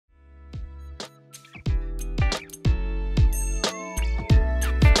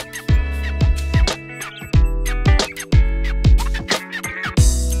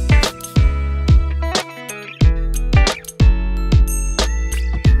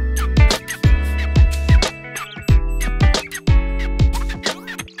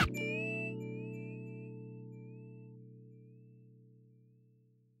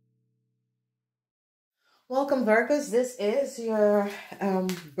Welcome, Virgos. This is your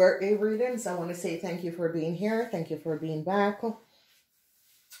birthday readings. I want to say thank you for being here. Thank you for being back.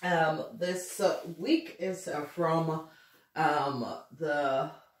 This week is from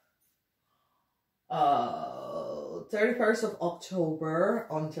the 31st of October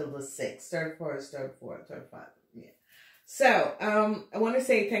until the 6th. 31st, 34th, 35. Yeah. So, I want to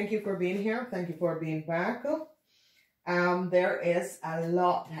say thank you for being here. Thank you for being back. There is a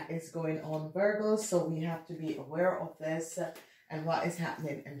lot that is going on, Virgo, so we have to be aware of this and what is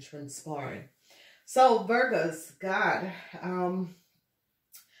happening and transpiring. So, Virgos, God,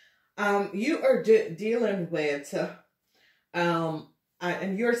 you are dealing with,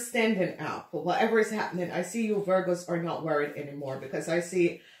 and you're standing up for whatever is happening. I see you, Virgos, are not worried anymore because I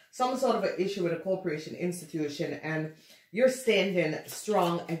see some sort of an issue with a corporation, institution, and you're standing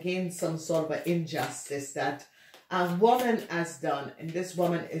strong against some sort of an injustice that a woman has done, and this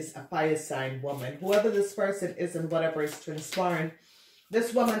woman is a fire sign woman. Whoever this person is and whatever is transpiring,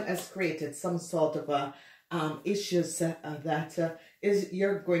 this woman has created some sort of a issues that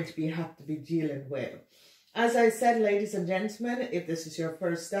you're going to have to be dealing with. As I said, ladies and gentlemen, if this is your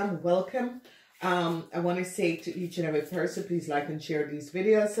first time, welcome. I want to say to each and every person, please like and share these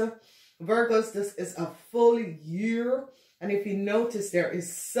videos. Virgos, this is a full year. And if you notice, there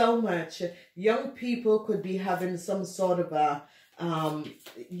is so much. Young people could be having some sort of a,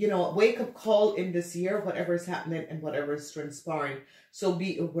 wake-up call in this year, whatever is happening and whatever is transpiring. So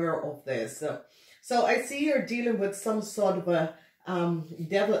be aware of this. So I see you're dealing with some sort of a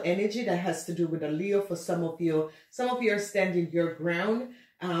devil energy that has to do with a Leo for some of you. Some of you are standing your ground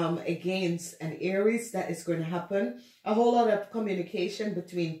against an Aries. That is going to happen. A whole lot of communication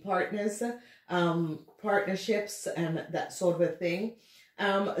between partners, partnerships and that sort of a thing.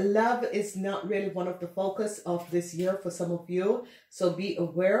 Love is not really one of the focus of this year for some of you, so be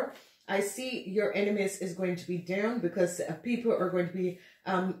aware. I see your enemies is going to be down because people are going to be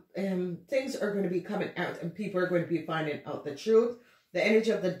things are going to be coming out and people are going to be finding out the truth. The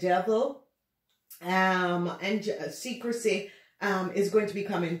energy of the devil and secrecy is going to be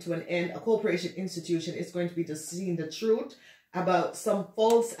coming to an end. A corporation, institution is going to be just seeing the truth about some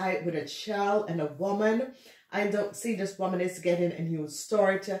false eye with a child and a woman. I don't see this woman is getting a new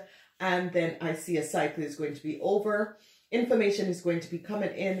start, and then I see a cycle is going to be over. Information is going to be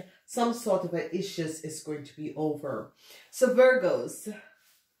coming in. Some sort of a issues is going to be over. So Virgos,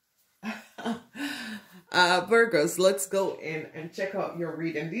 Virgos, let's go in and check out your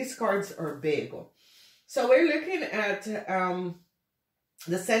reading. These cards are big. So we're looking at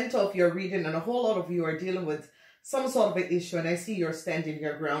the center of your reading, and a whole lot of you are dealing with some sort of an issue, and I see you're standing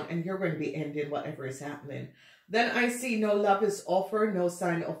your ground and you're going to be ending whatever is happening. Then I see no love is offered, no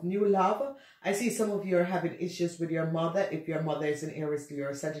sign of new love. I see some of you are having issues with your mother. If your mother is an Aries, Leo,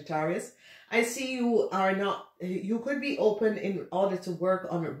 or Sagittarius. I see you are not, you could be open in order to work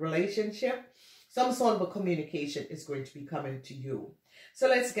on a relationship. Some sort of a communication is going to be coming to you. So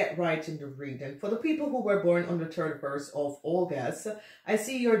let's get right into reading. For the people who were born on the 31st of August, I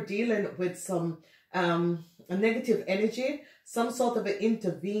see you're dealing with some a negative energy, some sort of an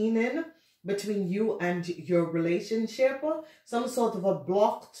intervening between you and your relationship, some sort of a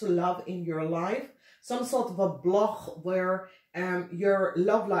block to love in your life, some sort of a block where your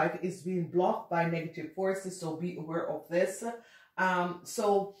love life is being blocked by negative forces, so be aware of this.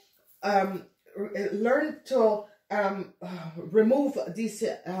 Learn to remove these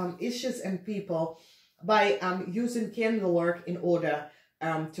issues and people by using candle work in order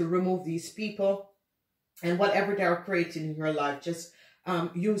to remove these people and whatever they're creating in your life. Just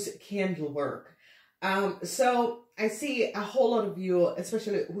use candle work. So I see a whole lot of you,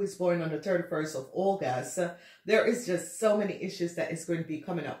 especially who is born on the 31st of August. There is just so many issues that is going to be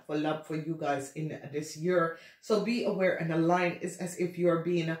coming up for love for you guys in this year. So be aware and align. It's as if you're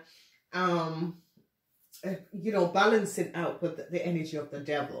being, balancing out with the energy of the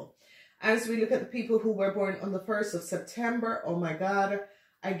devil. As we look at the people who were born on the 1st of September, oh my God,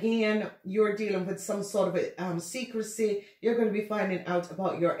 again, you're dealing with some sort of secrecy. You're going to be finding out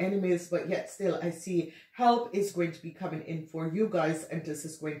about your enemies, but yet still I see help is going to be coming in for you guys, and this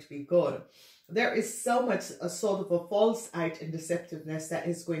is going to be good. There is so much a sort of a false eye and deceptiveness that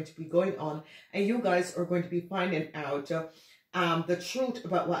is going to be going on, and you guys are going to be finding out the truth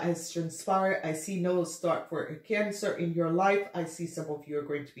about what has transpired. I see no start for a Cancer in your life. I see some of you are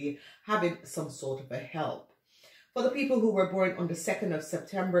going to be having some sort of a help. For the people who were born on the 2nd of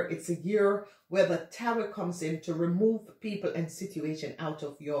September, it's a year where the Tower comes in to remove people and situation out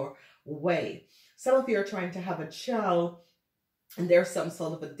of your way. Some of you are trying to have a child and there's some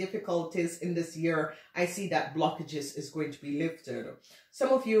sort of a difficulties in this year. I see that blockages is going to be lifted. Some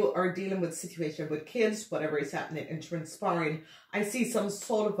of you are dealing with situation with kids, whatever is happening and transpiring. I see some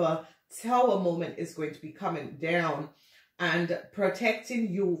sort of a tower moment is going to be coming down and protecting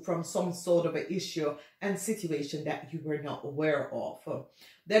you from some sort of an issue and situation that you were not aware of.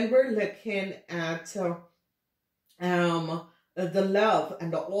 Then we're looking at the love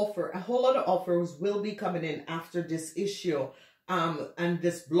and the offer. A whole lot of offers will be coming in after this issue, and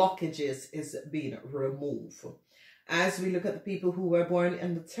this blockages is being removed. As we look at the people who were born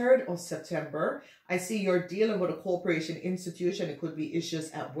on the 3rd of September, I see you're dealing with a corporation, institution. It could be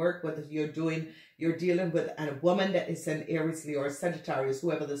issues at work, whether you're dealing with a woman that is an Aries, Leo, or Sagittarius,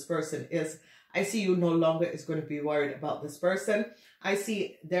 whoever this person is. I see you no longer is going to be worried about this person. I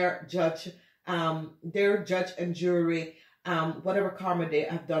see their judge and jury, whatever karma they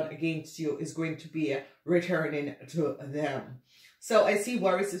have done against you is going to be returning to them. So I see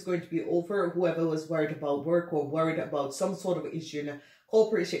worries is going to be over. Whoever was worried about work or worried about some sort of issue in a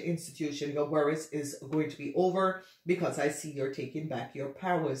corporation, institution, your worries is going to be over, because I see you're taking back your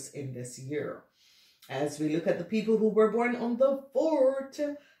powers in this year. As we look at the people who were born on the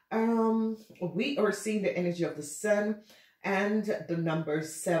 4th, we are seeing the energy of the sun and the number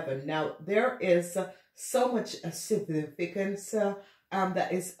 7. Now, there is so much significance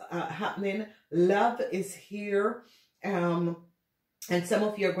that is happening. Love is here. And some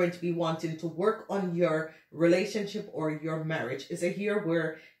of you are going to be wanting to work on your relationship or your marriage. It's a year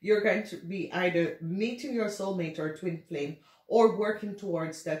where you're going to be either meeting your soulmate or twin flame, or working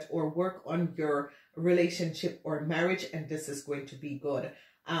towards that, or work on your relationship or marriage. And this is going to be good.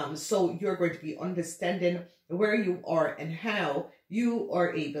 So you're going to be understanding where you are and how you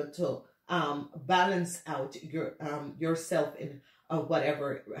are able to balance out your yourself in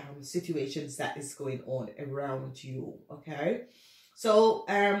whatever situations that is going on around you. Okay. So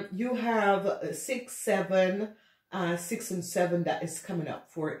you have 6 and 7 that is coming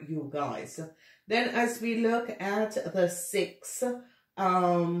up for you guys. Then as we look at the 6, 5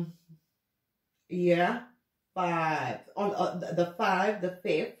 on the 5, the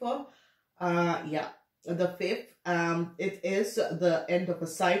 5th, the 5th, it is the end of a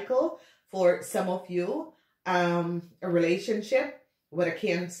cycle for some of you. A relationship with a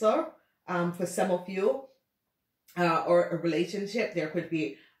Cancer, for some of you. Or a relationship, there could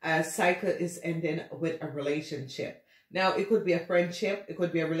be a cycle is ending with a relationship. Now, it could be a friendship, it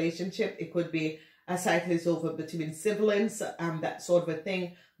could be a relationship, it could be a cycle is over between siblings, that sort of a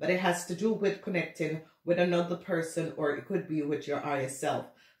thing, but it has to do with connecting with another person, or it could be with your higher self.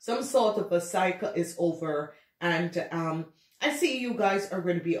 Some sort of a cycle is over, and I see you guys are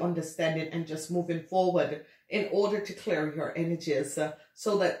going to be understanding and just moving forward in order to clear your energies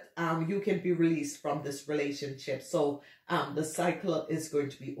so that you can be released from this relationship. So the cycle is going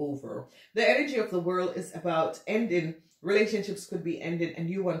to be over. The energy of the world is about ending. Relationships could be ending, and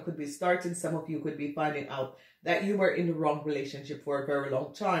new one could be starting. Some of you could be finding out that you were in the wrong relationship for a very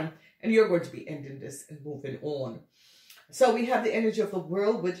long time, and you're going to be ending this and moving on. So we have the energy of the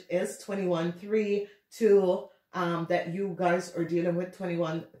world, which is 21-3 to that you guys are dealing with.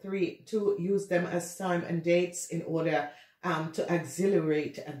 21-3 to use them as time and dates in order to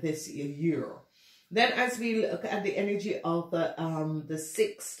accelerate this year. Then as we look at the energy of the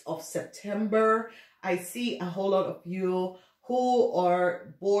 6th of September, I see a whole lot of you who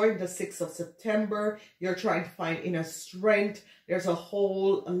are born the 6th of September. You're trying to find inner strength. There's a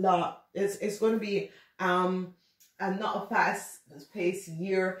whole lot. It's going to be not a fast-paced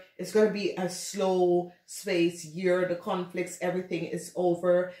year. It's going to be a slow-paced year. The conflicts, everything is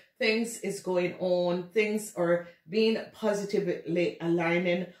over. Things is going on. Things are being positively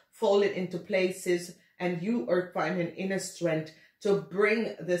aligning, falling into places, and you are finding inner strength to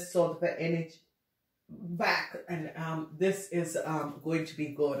bring this sort of energy back, and this is going to be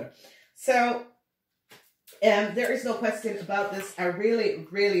good. So there is no question about this. I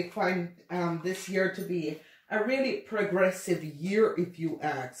really find this year to be a really progressive year, if you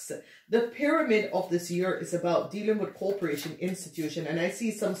ask. The pyramid of this year is about dealing with corporation, institution, and I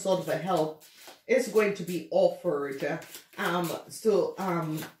see some sort of a help is going to be offered to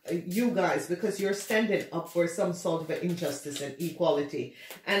you guys, because you're standing up for some sort of injustice and equality.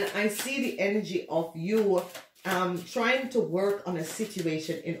 And I see the energy of you trying to work on a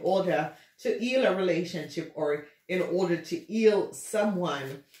situation in order to heal a relationship, or in order to heal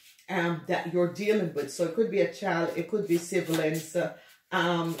someone that you're dealing with. So it could be a child, it could be siblings.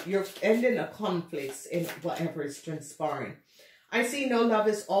 You're ending a conflict in whatever is transpiring. I see no love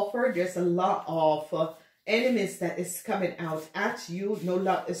is offered. There's a lot of enemies that is coming out at you. No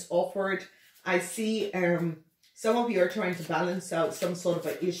love is offered. I see Some of you are trying to balance out some sort of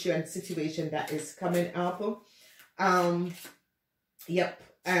an issue and situation that is coming up. Yep.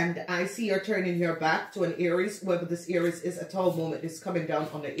 And I see you're turning your back to an Aries, whoever this Aries is. A tall moment is coming down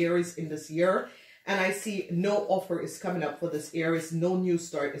on the Aries in this year. And I see no offer is coming up for this Aries. No new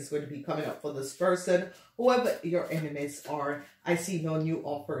start is going to be coming up for this person. Whoever your enemies are, I see no new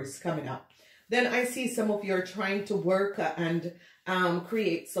offer is coming up. Then I see some of you are trying to work and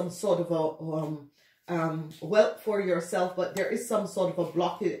create some sort of a wealth for yourself. But there is some sort of a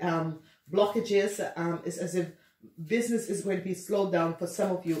blockages. It's as if business is going to be slowed down for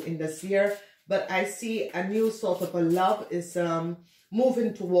some of you in this year. But I see a new sort of a love is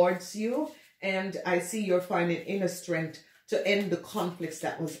moving towards you. And I see you're finding inner strength to end the conflicts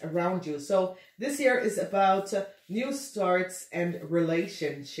that was around you. So this year is about new starts and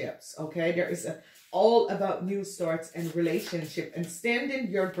relationships, okay? There is all about new starts and relationship and standing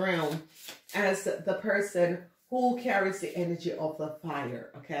your ground as the person who carries the energy of the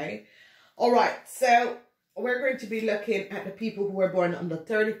fire, okay? All right, so we're going to be looking at the people who were born on the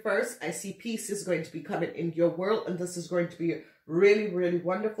 31st. I see peace is going to be coming in your world, and this is going to be really, really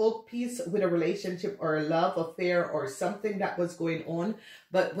wonderful. Peace with a relationship or a love affair or something that was going on.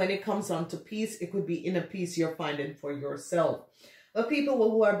 But when it comes on to peace, it could be inner peace you're finding for yourself. The people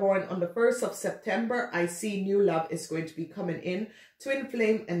who are born on the 1st of September, I see new love is going to be coming in. Twin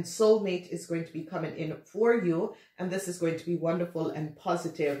flame and soulmate is going to be coming in for you. And this is going to be wonderful and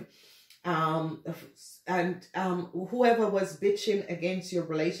positive. Whoever was bitching against your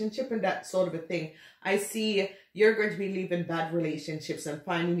relationship and that sort of a thing, I see you're going to be leaving bad relationships and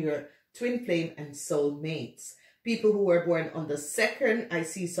finding your twin flame and soulmates. People who were born on the 2nd, I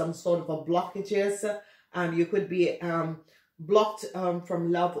see some sort of a blockages. You could be blocked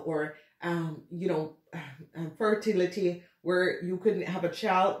from love or fertility, where you couldn't have a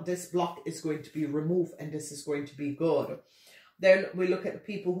child. This block is going to be removed, and this is going to be good. Then we look at the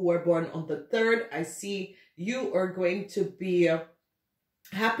people who are born on the 3rd. I see you are going to be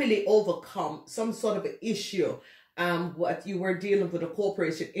happily overcome some sort of issue. What you were dealing with a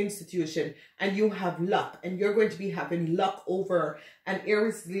corporation, institution, and you have luck. And you're going to be having luck over an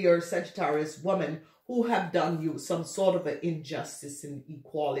Aries, Leo, Sagittarius woman who have done you some sort of an injustice and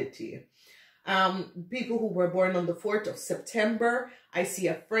equality. People who were born on the 4th of September, I see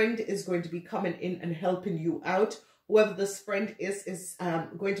a friend is going to be coming in and helping you out. Whoever this friend is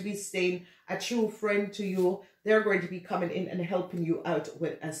going to be staying a true friend to you. They're going to be coming in and helping you out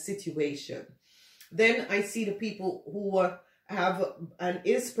with a situation. Then I see the people who have and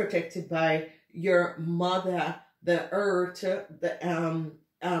is protected by your mother, the earth.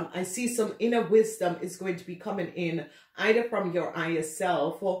 I see some inner wisdom is going to be coming in either from your higher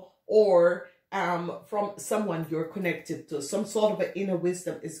self or from someone you're connected to. Some sort of an inner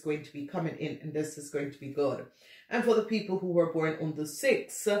wisdom is going to be coming in, and this is going to be good. And for the people who were born on the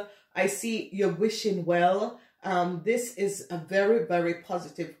 6th, I see you're wishing well. This is a very, very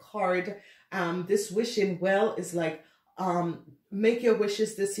positive card. This wishing well is like, make your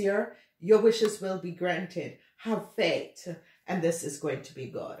wishes this year. Your wishes will be granted. Have faith. And this is going to be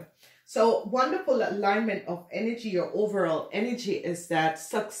good. So wonderful alignment of energy. Your overall energy is that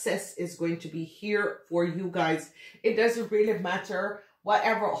success is going to be here for you guys. It doesn't really matter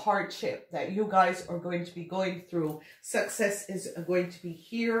whatever hardship that you guys are going to be going through. Success is going to be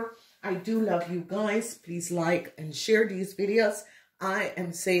here. I do love you guys. Please like and share these videos. I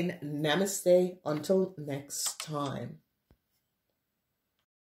am saying namaste until next time.